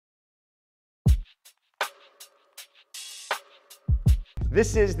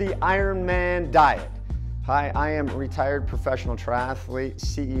This is the Ironman Diet. Hi, I am retired professional triathlete,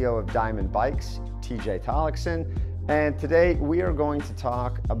 CEO of Diamond Bikes, Tollakson, and today we are going to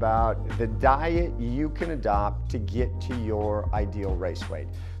talk about the diet you can adopt to get to your ideal race weight.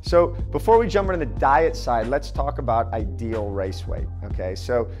 So before we jump into the diet side, let's talk about ideal race weight, okay?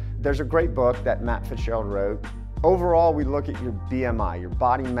 So there's a great book that Matt Fitzgerald wrote. Overall, we look at your BMI, your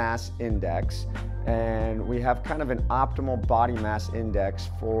body mass index, and we have kind of an optimal body mass index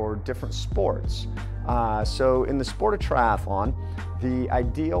for different sports. So in the sport of triathlon, the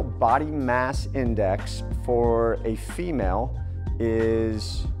ideal body mass index for a female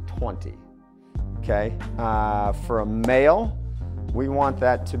is 20, okay? For a male, we want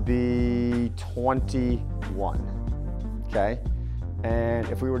that to be 21, okay? And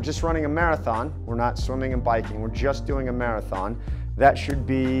if we were just running a marathon, we're not swimming and biking, we're just doing a marathon, that should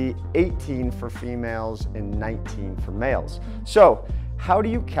be 18 for females and 19 for males. So how do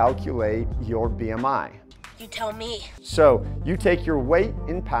you calculate your BMI? You tell me. So you take your weight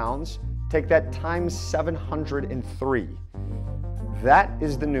in pounds, take that times 703. That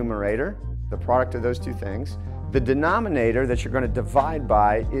is the numerator, the product of those two things. The denominator that you're going to divide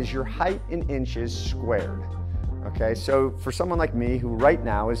by is your height in inches squared. Okay, so for someone like me who right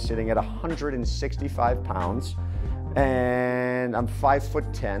now is sitting at 165 pounds and I'm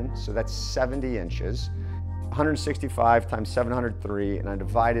 5'10", so that's 70 inches. 165 times 703, and I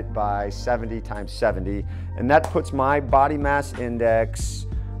divide it by 70 times 70, and that puts my body mass index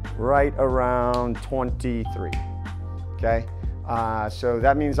right around 23, okay? So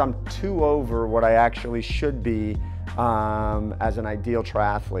that means I'm 2 over what I actually should be as an ideal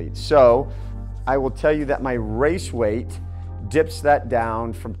triathlete. So I will tell you that my race weight dips that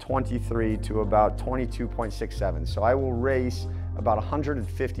down from 23 to about 22.67. So I will race about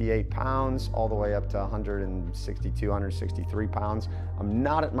 158 pounds all the way up to 162, 163 pounds. I'm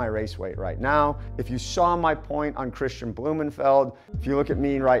not at my race weight right now. If you saw my point on Christian Blumenfeld, if you look at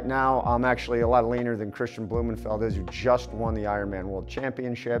me right now, I'm actually a lot leaner than Christian Blumenfeld is, who just won the Ironman World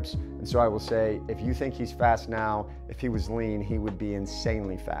Championships. And so I will say, if you think he's fast now, if he was lean, he would be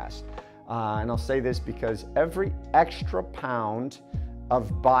insanely fast. And I'll say this because every extra pound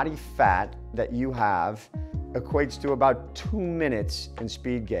of body fat that you have equates to about 2 minutes in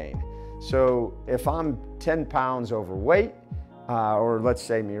speed gain. So if I'm 10 pounds overweight, or let's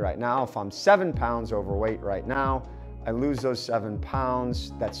say me right now, if I'm 7 pounds overweight right now, I lose those 7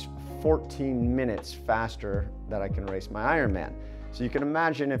 pounds, that's 14 minutes faster that I can race my Ironman. So you can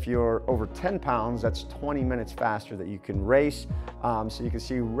imagine if you're over 10 pounds, that's 20 minutes faster that you can race. So you can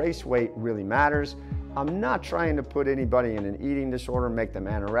see race weight really matters. I'm not trying to put anybody in an eating disorder, make them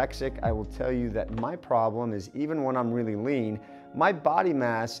anorexic. I will tell you that my problem is even when I'm really lean, my body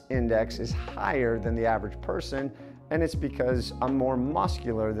mass index is higher than the average person, and it's because I'm more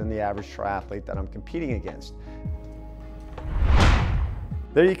muscular than the average triathlete that I'm competing against.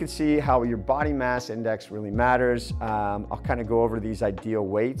 There you can see how your body mass index really matters. I'll kind of go over these ideal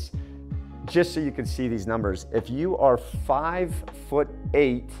weights just so you can see these numbers. If you are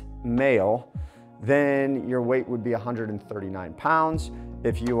 5'8" male, then your weight would be 139 pounds.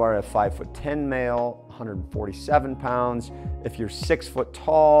 If you are a 5'10" male, 147 pounds. If you're 6 foot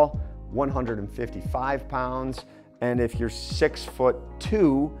tall, 155 pounds. And if you're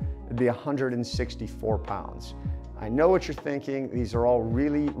 6'2", it'd be 164 pounds. I know what you're thinking. These are all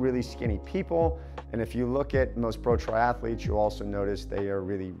really, really skinny people. And if you look at most pro triathletes, you'll also notice they are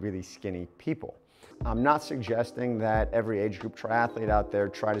really, really skinny people. I'm not suggesting that every age group triathlete out there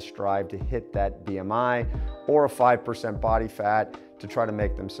try to strive to hit that BMI or a 5% body fat to try to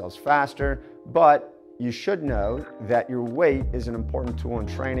make themselves faster, but you should know that your weight is an important tool in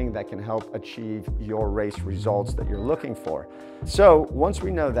training that can help achieve your race results that you're looking for. So once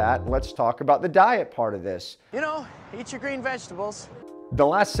we know that, let's talk about the diet part of this. You know, eat your green vegetables. The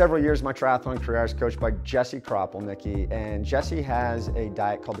last several years of my triathlon career, I was coached by Jesse Kropelnicki, and Jesse has a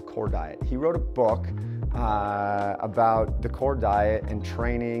diet called the Core Diet. He wrote a book about the core diet and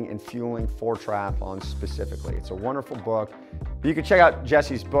training and fueling for triathlons specifically. It's a wonderful book. You can check out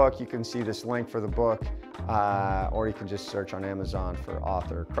Jesse's book. You can see this link for the book, or you can just search on Amazon for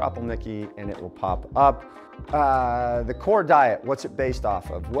author Kropelnicki and it will pop up. The Core Diet, what's it based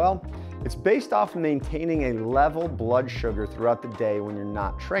off of? Well, it's based off maintaining a level blood sugar throughout the day when you're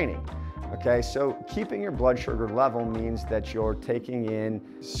not training. Okay, so keeping your blood sugar level means that you're taking in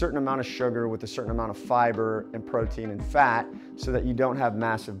a certain amount of sugar with a certain amount of fiber and protein and fat so that you don't have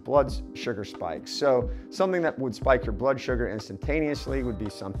massive blood sugar spikes. So something that would spike your blood sugar instantaneously would be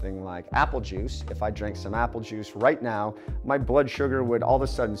something like apple juice. If I drank some apple juice right now, my blood sugar would all of a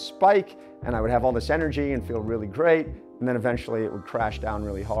sudden spike and I would have all this energy and feel really great. And then eventually it would crash down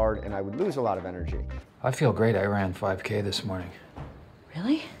really hard and I would lose a lot of energy. I feel great. I ran 5K this morning.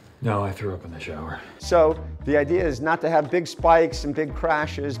 Really? No, I threw up in the shower. So the idea is not to have big spikes and big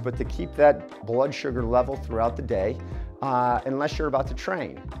crashes, but to keep that blood sugar level throughout the day, unless you're about to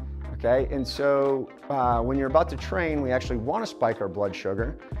train, okay? And so when you're about to train, we actually want to spike our blood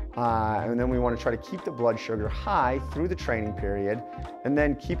sugar, and then we want to try to keep the blood sugar high through the training period, and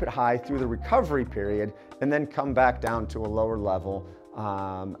then keep it high through the recovery period, and then come back down to a lower level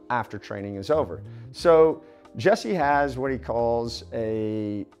after training is over. So Jesse has what he calls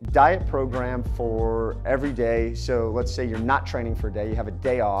a diet program for every day. So let's say you're not training for a day, you have a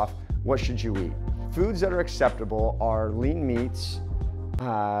day off. What should you eat? Foods that are acceptable are lean meats,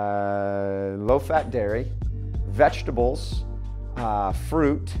 low-fat dairy, vegetables,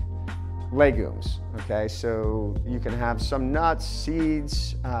 fruit, legumes. Okay, so you can have some nuts,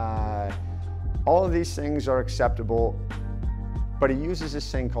 seeds, all of these things are acceptable, but he uses this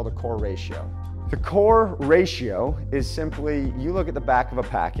thing called a core ratio. The core ratio is simply, you look at the back of a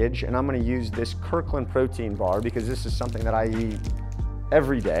package, and I'm gonna use this Kirkland protein bar because this is something that I eat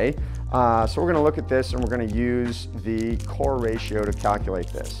every day. So we're gonna look at this and we're gonna use the core ratio to calculate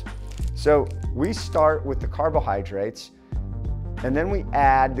this. So we start with the carbohydrates and then we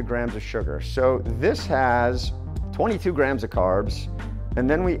add the grams of sugar. So this has 22 grams of carbs and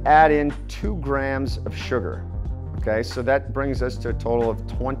then we add in 2 grams of sugar. Okay, so that brings us to a total of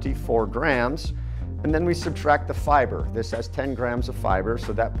 24 grams. And then we subtract the fiber. This has 10 grams of fiber,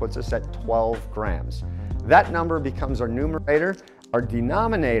 so that puts us at 12 grams. That number becomes our numerator. Our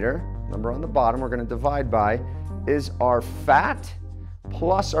denominator, number on the bottom we're gonna divide by, is our fat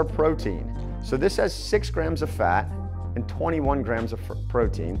plus our protein. So this has 6 grams of fat and 21 grams of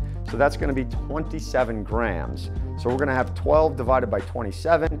protein. So that's gonna be 27 grams. So we're gonna have 12 divided by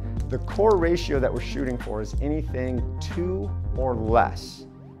 27. The core ratio that we're shooting for is anything 2 or less.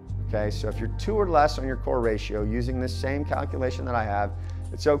 Okay, so if you're 2 or less on your core ratio, using this same calculation that I have,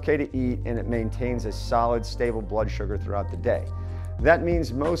 it's okay to eat and it maintains a solid, stable blood sugar throughout the day. That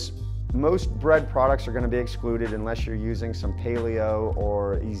means most bread products are going to be excluded unless you're using some paleo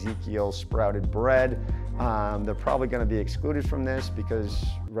or Ezekiel sprouted bread. They're probably going to be excluded from this because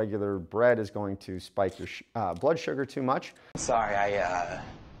regular bread is going to spike your blood sugar too much. Sorry, I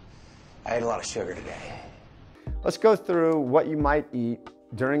ate a lot of sugar today. Let's go through what you might eat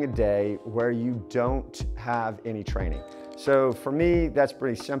during a day where you don't have any training. So for me, that's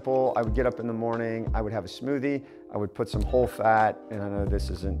pretty simple. I would get up in the morning, I would have a smoothie, I would put some whole fat, and I know this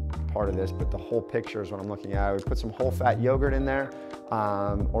isn't part of this, but the whole picture is what I'm looking at. I would put some whole fat yogurt in there,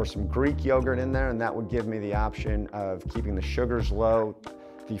 or some Greek yogurt in there, and that would give me the option of keeping the sugars low,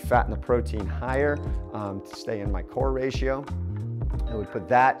 the fat and the protein higher, to stay in my core ratio. I would put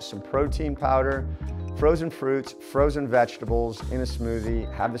that, some protein powder, frozen fruits, frozen vegetables in a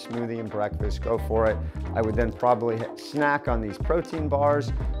smoothie, have the smoothie and breakfast, go for it. I would then probably snack on these protein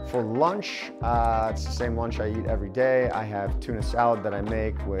bars. For lunch, it's the same lunch I eat every day. I have tuna salad that I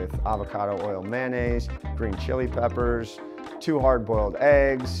make with avocado oil mayonnaise, green chili peppers, 2 hard-boiled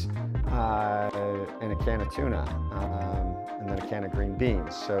eggs, and a can of tuna, and then a can of green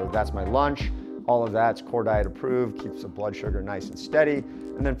beans. So that's my lunch. All of that's Core Diet approved, keeps the blood sugar nice and steady.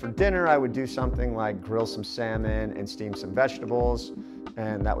 And then for dinner, I would do something like grill some salmon and steam some vegetables,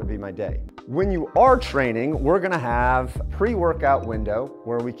 and that would be my day. When you are training, we're gonna have a pre-workout window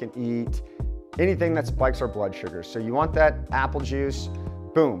where we can eat anything that spikes our blood sugar. So you want that apple juice,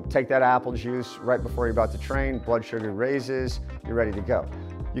 boom, take that apple juice right before you're about to train, blood sugar raises, you're ready to go.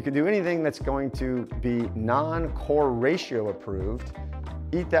 You can do anything that's going to be non-core ratio approved.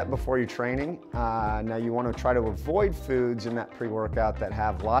 Eat that before you're training. Now you want to try to avoid foods in that pre-workout that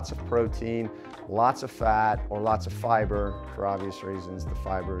have lots of protein, lots of fat, or lots of fiber. For obvious reasons, the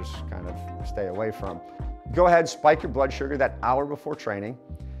fibers kind of stay away from. Go ahead, spike your blood sugar that hour before training.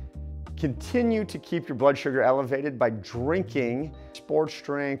 Continue to keep your blood sugar elevated by drinking sports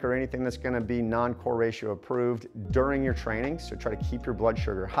drink or anything that's going to be non-core ratio approved during your training. So try to keep your blood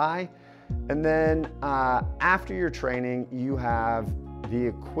sugar high. And then after your training, you have the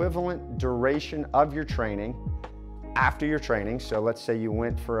equivalent duration of your training after your training. So let's say you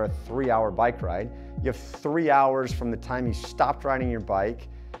went for a 3-hour bike ride. You have 3 hours from the time you stopped riding your bike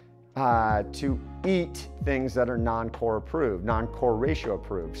to eat things that are non-core approved, non-core ratio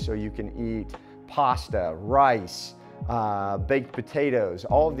approved. So you can eat pasta, rice, baked potatoes.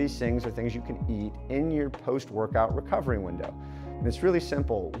 All of these things are things you can eat in your post-workout recovery window. And it's really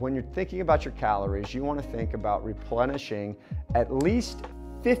simple. When you're thinking about your calories, you want to think about replenishing at least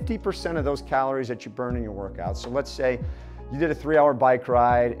 50% of those calories that you burn in your workout. So let's say you did a 3-hour bike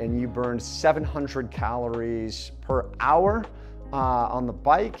ride and you burned 700 calories per hour on the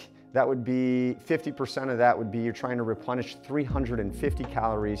bike. That would be 50% of that would be you're trying to replenish 350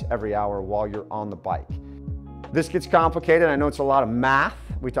 calories every hour while you're on the bike. This gets complicated. I know it's a lot of math.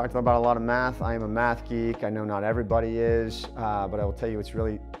 We talked about a lot of math. I am a math geek. I know not everybody is, but I will tell you it's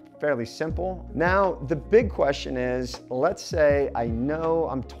really fairly simple. Now, the big question is, let's say I know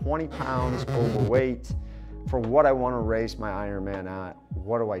I'm 20 pounds overweight for what I want to race my Ironman at.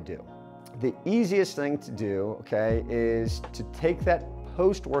 What do I do? The easiest thing to do, okay, is to take that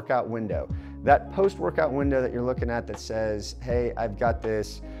post-workout window. That post-workout window that you're looking at that says, hey, I've got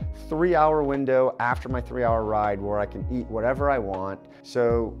this 3-hour window after my 3-hour ride where I can eat whatever I want.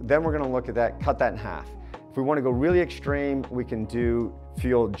 So then we're gonna look at that, cut that in half. If we wanna go really extreme, we can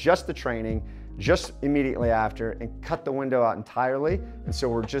fuel just the training, just immediately after, and cut the window out entirely. And so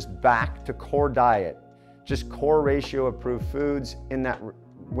we're just back to core diet, just core ratio approved foods in that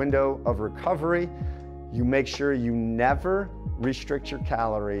window of recovery. You make sure you never restrict your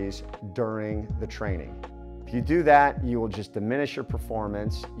calories during the training. If you do that, you will just diminish your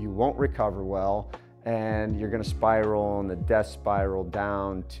performance, you won't recover well, and you're gonna spiral in the death spiral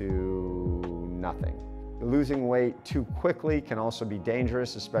down to nothing. Losing weight too quickly can also be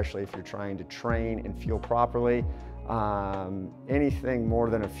dangerous, especially if you're trying to train and fuel properly. Anything more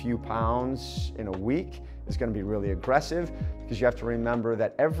than a few pounds in a week is going to be really aggressive, because you have to remember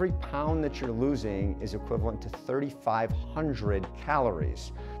that every pound that you're losing is equivalent to 3,500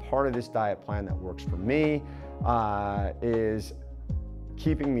 calories. Part of this diet plan that works for me is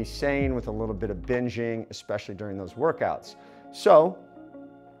keeping me sane with a little bit of binging, especially during those workouts. So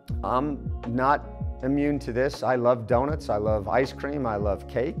I'm not immune to this. I love donuts, I love ice cream, I love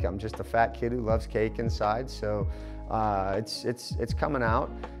cake. I'm just a fat kid who loves cake inside, so it's coming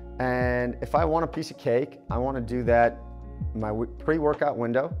out. And if I want a piece of cake, I want to do that my pre-workout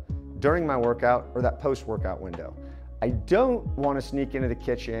window, during my workout, or that post-workout window. I don't want to sneak into the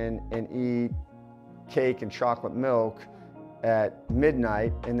kitchen and eat cake and chocolate milk at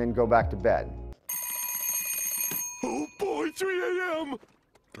midnight and then go back to bed. Oh boy, 3 a.m.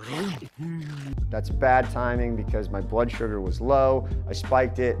 That's bad timing because my blood sugar was low. I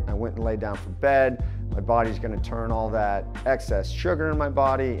spiked it, I went and laid down for bed. My body's gonna turn all that excess sugar in my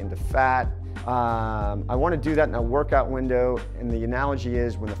body into fat. I wanna do that in a workout window, and the analogy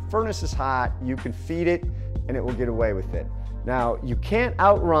is when the furnace is hot, you can feed it and it will get away with it. Now, you can't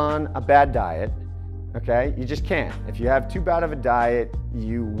outrun a bad diet, okay? You just can't. If you have too bad of a diet,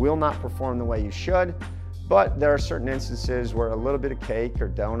 you will not perform the way you should. But there are certain instances where a little bit of cake or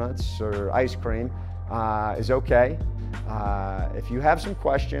donuts or ice cream is okay. If you have some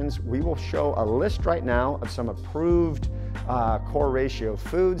questions, we will show a list right now of some approved core ratio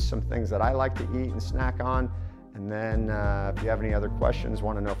foods, some things that I like to eat and snack on. And then if you have any other questions,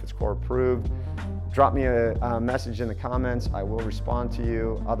 want to know if it's core approved, drop me a message in the comments. I will respond to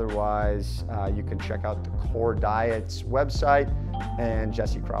you. Otherwise, you can check out the Core Diet's website and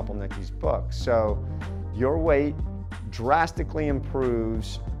Jesse Kropelnicki's book. So your weight drastically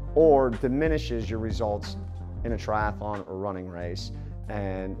improves or diminishes your results in a triathlon or running race,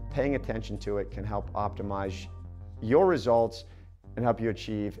 and paying attention to it can help optimize your results and help you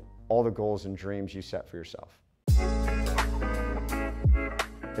achieve all the goals and dreams you set for yourself.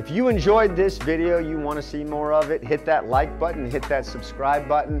 If you enjoyed this video, you want to see more of it, hit that like button, hit that subscribe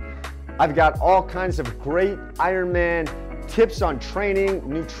button. I've got all kinds of great Ironman tips on training,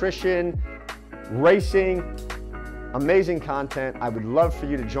 nutrition, racing, amazing content. I would love for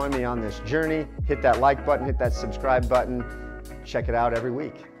you to join me on this journey. Hit that like button, hit that subscribe button. Check it out every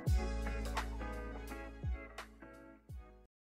week.